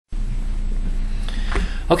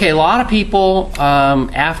Okay, a lot of people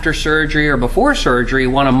after surgery or before surgery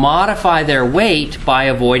want to modify their weight by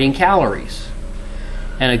avoiding calories.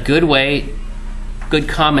 And a good way, good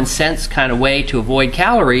common sense kind of way to avoid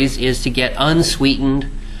calories is to get unsweetened,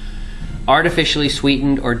 artificially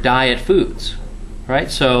sweetened, or diet foods, right?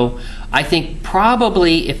 So I think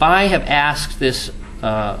probably if I have asked this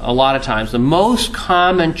a lot of times, the most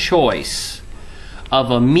common choice of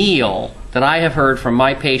a meal that I have heard from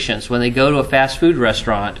my patients when they go to a fast food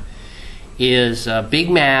restaurant is Big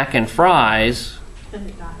Mac and fries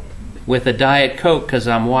with a Diet Coke because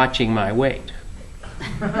I'm watching my weight.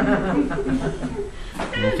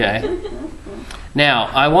 Okay. Now,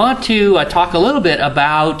 I want to talk a little bit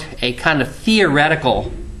about a kind of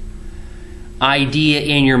theoretical idea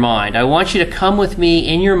in your mind. I want you to come with me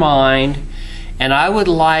in your mind, and I would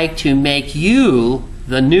like to make you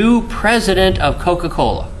the new president of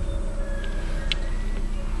Coca-Cola.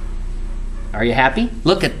 Are you happy?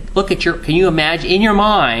 Look at your, can you imagine in your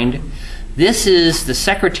mind, this is the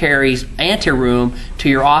secretary's anteroom to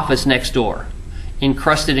your office next door,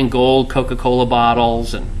 encrusted in gold Coca-Cola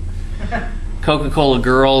bottles, and Coca-Cola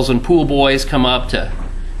girls and pool boys come up to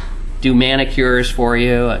do manicures for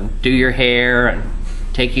you and do your hair and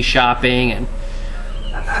take you shopping, and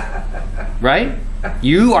right?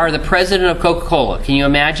 You are the president of Coca-Cola. Can you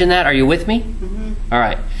imagine that? Are you with me? Mm-hmm. All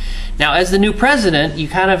right. Now, as the new president, you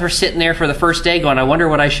kind of are sitting there for the first day going, I wonder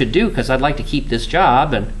what I should do because I'd like to keep this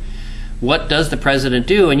job. And what does the president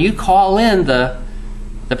do? And you call in the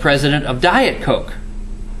president of Diet Coke.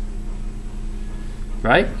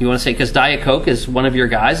 Right? You want to say, because Diet Coke is one of your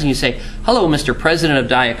guys, and you say, hello, Mr. President of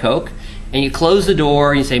Diet Coke. And you close the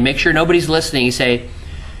door, and you say, make sure nobody's listening. You say,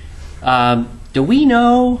 do we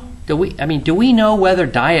know whether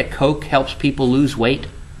Diet Coke helps people lose weight?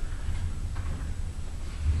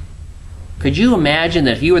 Could you imagine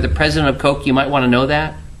that if you were the president of Coke, you might want to know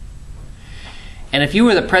that? And if you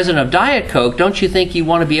were the president of Diet Coke, don't you think you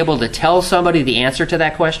want to be able to tell somebody the answer to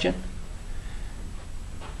that question?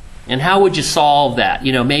 And how would you solve that?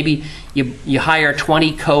 You know, maybe you hire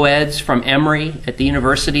 20 co-eds from Emory at the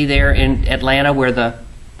university there in Atlanta where the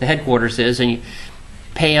headquarters is, and you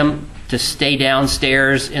pay them to stay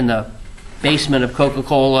downstairs in the basement of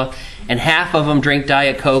Coca-Cola, and half of them drink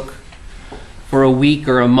Diet Coke for a week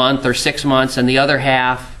or a month or 6 months, and the other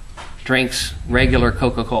half drinks regular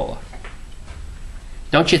Coca-Cola.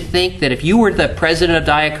 Don't you think that if you were the president of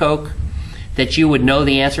Diet Coke, that you would know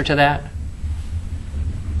the answer to that?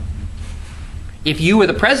 If you were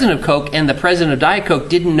the president of Coke and the president of Diet Coke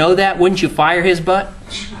didn't know that, wouldn't you fire his butt?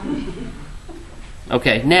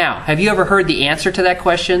 Okay, now, have you ever heard the answer to that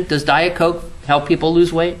question? Does Diet Coke help people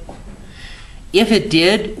lose weight? If it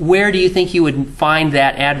did, where do you think you would find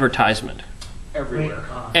that advertisement? Everywhere.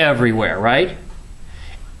 Everywhere, right?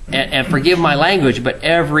 And forgive my language, but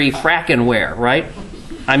every frackin' where, right?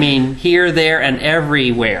 I mean, here, there, and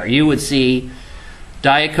everywhere. You would see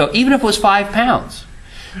Diet Coke, even if it was 5 pounds.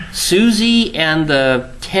 Susie and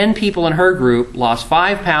the 10 people in her group lost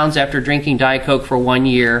 5 pounds after drinking Diet Coke for 1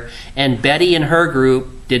 year, and Betty and her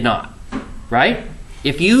group did not. Right?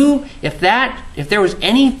 If there was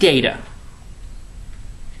any data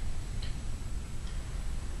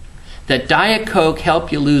that Diet Coke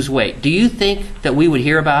helped you lose weight, do you think that we would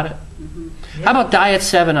hear about it? Mm-hmm. Yeah. How about Diet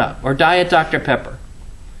 7-Up or Diet Dr. Pepper?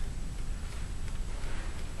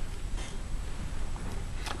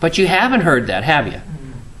 But you haven't heard that, have you?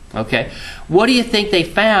 Okay. What do you think they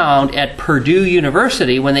found at Purdue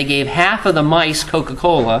University when they gave half of the mice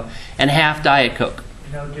Coca-Cola and half Diet Coke?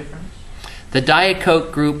 No difference. The Diet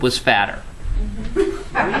Coke group was fatter.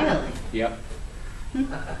 Really? Yep.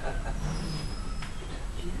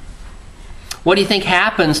 What do you think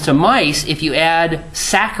happens to mice if you add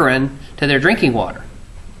saccharin to their drinking water?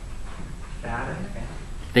 Fatter.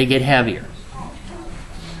 They get heavier.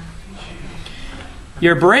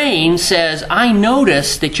 Your brain says, I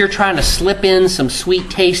notice that you're trying to slip in some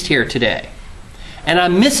sweet taste here today, and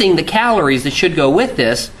I'm missing the calories that should go with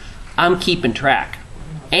this. I'm keeping track.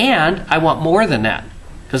 And I want more than that,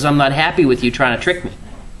 because I'm not happy with you trying to trick me.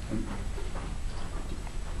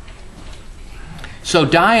 So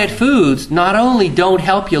diet foods not only don't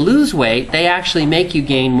help you lose weight, they actually make you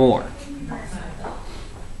gain more.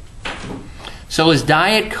 So is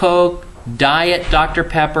Diet Coke, Diet Dr.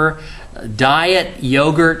 Pepper, Diet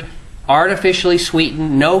yogurt, artificially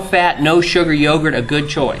sweetened, no fat, no sugar yogurt a good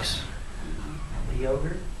choice? The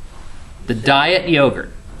yogurt? The diet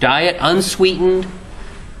yogurt. Diet unsweetened,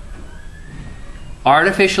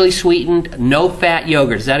 artificially sweetened, no fat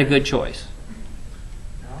yogurt. Is that a good choice?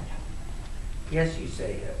 No. Yes, you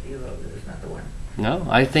say yogurt is not the one. No,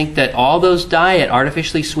 I think that all those diet,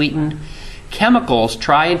 artificially sweetened chemicals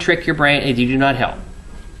try and trick your brain, and they do not help.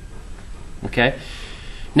 Okay?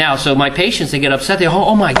 Now, so my patients, they get upset. They go,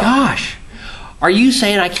 oh my gosh, are you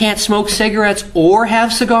saying I can't smoke cigarettes or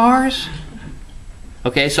have cigars?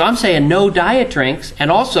 Okay, so I'm saying no diet drinks and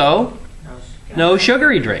also no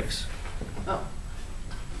sugary drinks. Oh.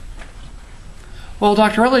 Well,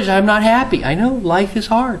 Dr. Rutledge, I'm not happy. I know, life is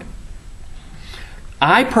hard.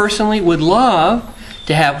 I personally would love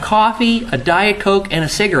to have coffee, a Diet Coke, and a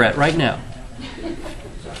cigarette right now.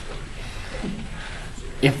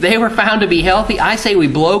 If they were found to be healthy, I say we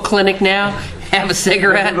blow clinic now, have a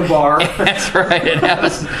cigarette. Go to the bar. That's right.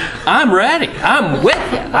 I'm ready. I'm with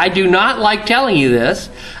you. I do not like telling you this.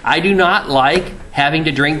 I do not like having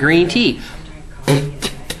to drink green tea.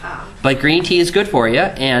 But green tea is good for you,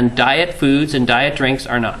 and diet foods and diet drinks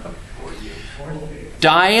are not.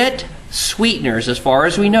 Diet sweeteners, as far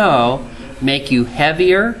as we know, make you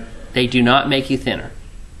heavier. They do not make you thinner.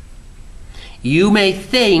 You may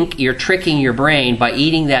think you're tricking your brain by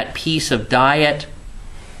eating that piece of diet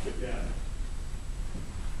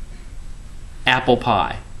apple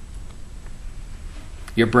pie.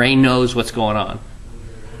 Your brain knows what's going on.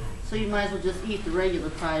 So you might as well just eat the regular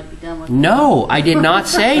pie and be done with it. No, I did not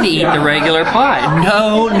say to eat the regular pie.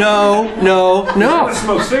 No, no, no, If you no. want to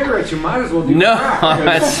smoke cigarettes, you might as well do No,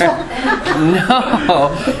 crack.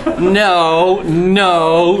 no,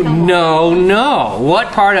 no. What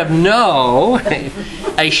part of no?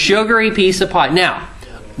 A sugary piece of pie.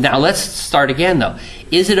 Now let's start again though.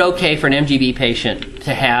 Is it okay for an MGB patient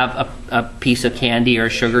to have a piece of candy or a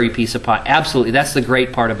sugary piece of pie? Absolutely. That's the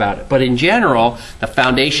great part about it. But in general, the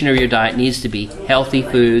foundation of your diet needs to be healthy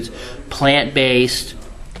foods, plant-based,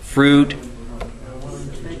 fruit,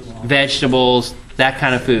 vegetables, that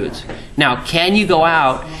kind of foods. Now, can you go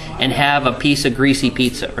out and have a piece of greasy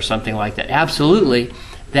pizza or something like that? Absolutely.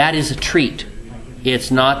 That is a treat.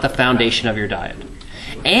 It's not the foundation of your diet.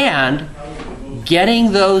 And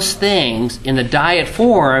getting those things in the diet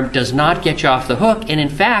form does not get you off the hook. And in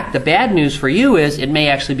fact, the bad news for you is it may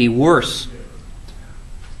actually be worse.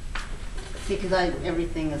 See, because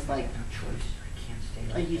everything is like,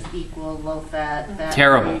 I use equal, low fat, fat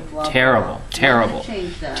Terrible, free, blah, blah, terrible, blah. terrible, You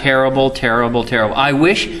change that. terrible, terrible, terrible.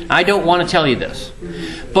 I don't want to tell you this,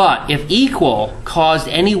 but if Equal caused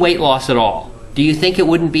any weight loss at all, do you think it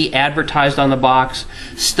wouldn't be advertised on the box?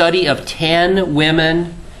 Study of 10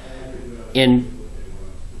 women in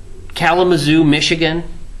Kalamazoo, Michigan.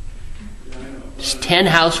 10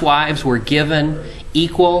 housewives were given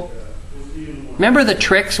Equal. Remember the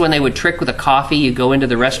tricks when they would trick with a coffee? You go into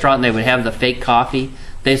the restaurant and they would have the fake coffee.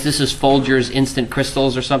 This is Folgers Instant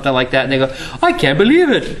Crystals or something like that. And they go, I can't believe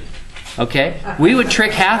it. Okay? We would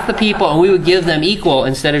trick half the people and we would give them Equal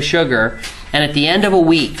instead of sugar. And at the end of a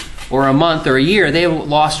week or a month or a year, they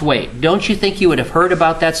lost weight. Don't you think you would have heard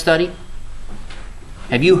about that study?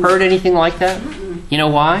 Have you heard anything like that? You know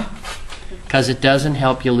why? Because it doesn't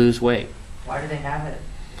help you lose weight. Why do they have it?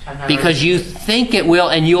 Because you think it will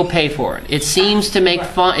and you'll pay for it. It seems to make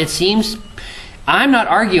fun. I'm not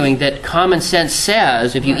arguing that common sense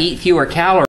says if you eat fewer calories,